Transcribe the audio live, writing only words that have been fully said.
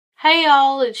Hey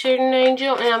y'all, it's Sheridan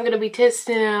Angel, and I'm going to be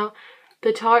testing out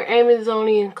the Tarte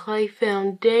Amazonian Clay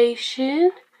Foundation.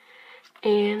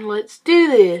 And let's do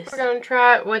this. We're going to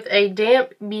try it with a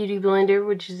damp beauty blender,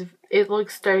 which is, it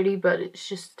looks dirty, but it's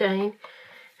just stained.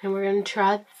 And we're going to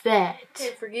try that.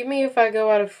 Okay, forgive me if I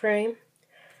go out of frame,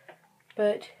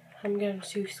 but I'm going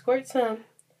to squirt some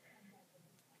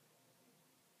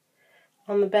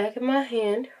on the back of my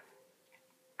hand.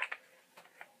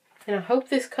 And I hope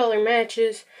this color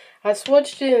matches. I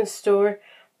swatched it in the store,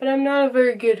 but I'm not a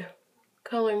very good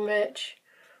color match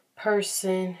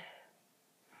person.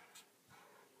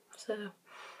 So,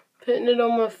 putting it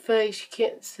on my face, you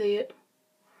can't see it.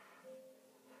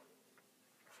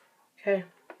 Okay,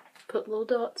 put little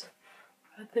dots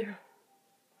right there.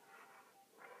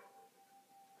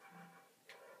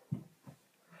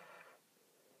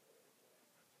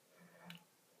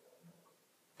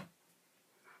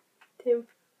 Then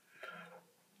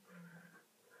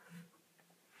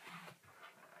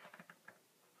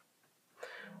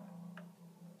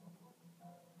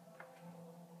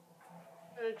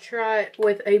I'm going to try it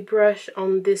with a brush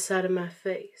on this side of my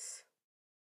face.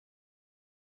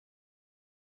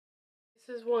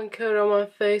 This is one coat on my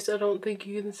face. I don't think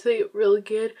you can see it really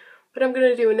good, but I'm going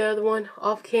to do another one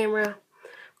off camera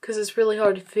because it's really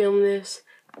hard to film this.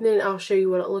 And then I'll show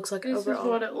you what it looks like overall. This is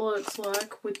what it looks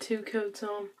like with two coats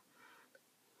on.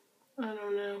 I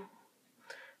don't know.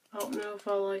 I don't know if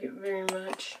I like it very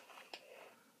much.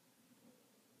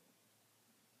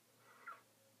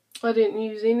 I didn't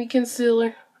use any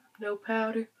concealer, no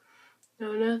powder,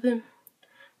 no nothing.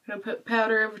 I'm going to put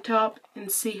powder over top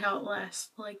and see how it lasts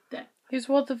like that. Here's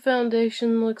what the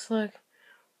foundation looks like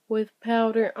with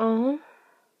powder on.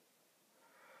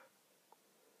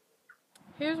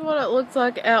 Here's what it looks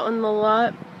like out in the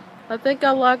light. I think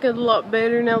I like it a lot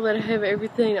better now that I have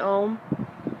everything on.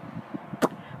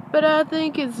 But I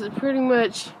think it's pretty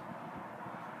much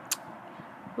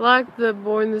like the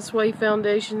Born This Way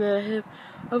foundation that I have.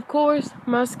 Of course,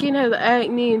 my skin has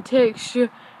acne and texture,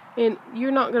 and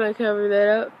you're not going to cover that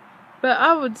up. But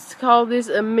I would call this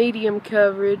a medium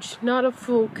coverage. Not a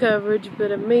full coverage, but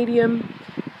a medium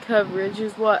coverage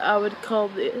is what I would call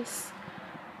this.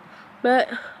 But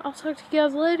I'll talk to you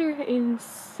guys later and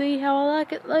see how I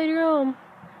like it later on.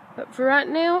 But for right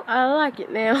now, I like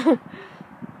it now.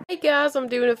 Hey guys, I'm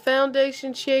doing a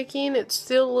foundation check-in. It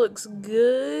still looks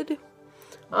good.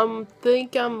 I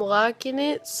think I'm liking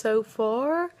it so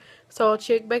far. So I'll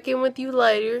check back in with you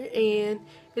later. And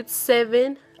it's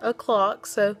 7 o'clock.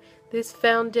 So this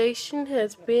foundation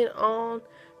has been on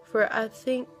for I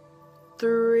think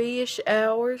 3-ish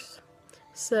hours.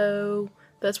 So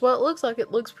that's what it looks like.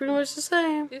 It looks pretty much the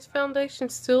same. This foundation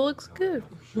still looks good.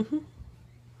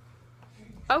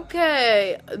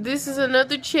 Okay, this is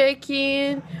another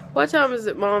check-in. What time is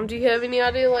it, Mom? Do you have any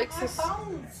idea, Alexis? My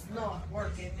phone's not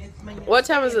working. What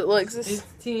time is it, Alexis? It's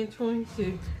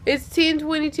 10:22. It's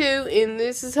 10:22, and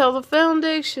this is how the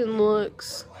foundation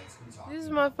looks. This is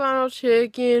my final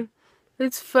check-in.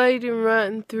 It's fading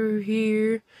right through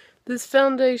here. This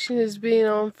foundation has been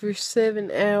on for 7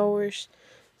 hours.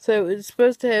 So it's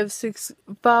supposed to have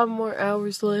 5 more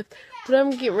hours left. But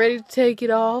I'm getting ready to take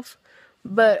it off.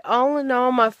 But all in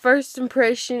all, my first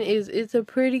impression is it's a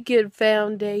pretty good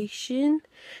foundation.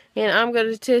 And I'm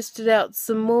going to test it out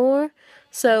some more.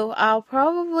 So I'll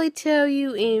probably tell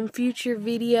you in future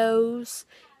videos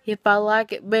if I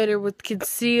like it better with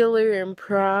concealer and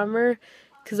primer.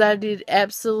 Because I did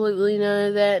absolutely none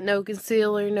of that. No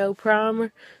concealer, no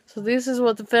primer. So this is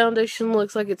what the foundation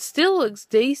looks like. It still looks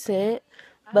decent.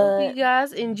 But I hope you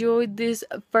guys enjoyed this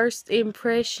first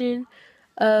impression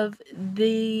of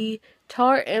the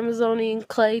Tarte Amazonian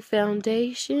Clay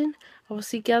Foundation. I will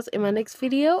see you guys in my next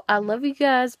video. I love you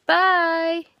guys.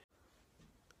 Bye!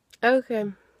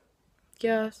 Okay,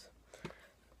 guys.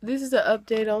 This is an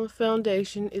update on the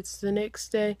foundation. It's the next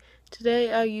day.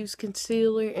 Today I used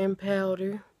concealer and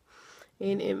powder.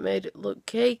 And it made it look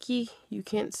cakey. You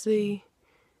can't see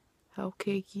how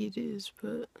cakey it is,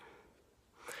 but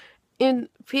in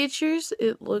pictures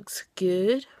it looks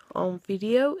good. On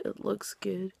video it looks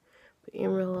good. But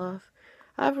in real life,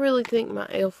 I really think my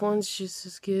e.l.f. one's just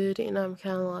as good. And I'm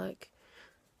kind of like,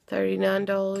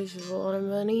 $39 is a lot of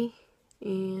money.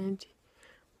 And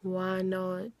why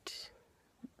not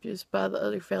just buy the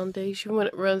other foundation when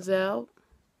it runs out?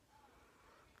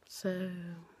 So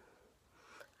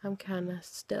I'm kind of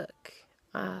stuck.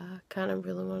 I kind of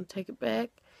really want to take it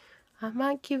back. I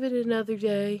might give it another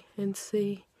day and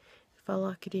see if I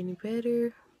like it any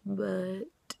better. But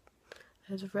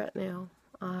as of right now,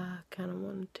 I kind of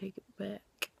want to take it back.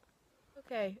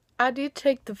 Okay, I did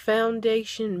take the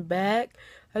foundation back.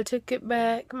 I took it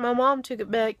back. My mom took it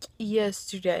back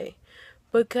yesterday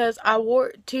because I wore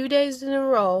it 2 days in a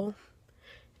row.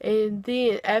 And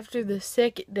then after the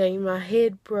second day, my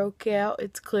head broke out.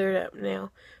 It's cleared up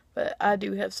now. But I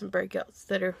do have some breakouts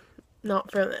that are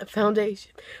not from that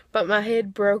foundation. But my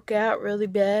head broke out really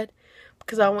bad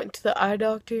because I went to the eye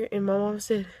doctor and my mom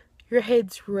said, your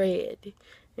head's red.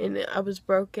 And I was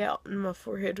broke out and my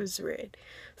forehead was red.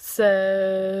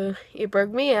 So it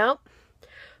broke me out.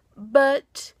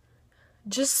 But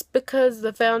just because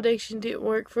the foundation didn't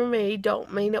work for me,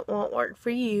 don't mean it won't work for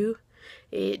you.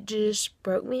 It just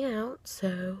broke me out,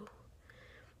 so.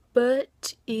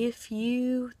 But if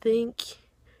you think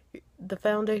the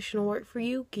foundation will work for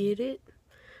you, get it.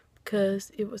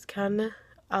 Because it was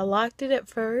I liked it at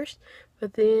first,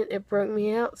 but then it broke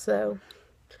me out, so.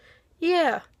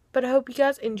 Yeah, but I hope you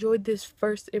guys enjoyed this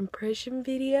first impression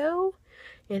video.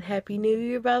 And Happy New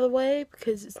Year, by the way,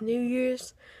 because it's New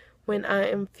Year's when I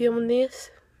am filming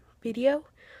this video.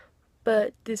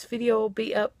 But this video will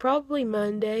be up probably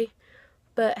Monday.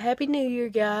 But Happy New Year,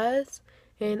 guys.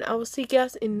 And I will see you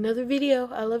guys in another video.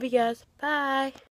 I love you guys. Bye.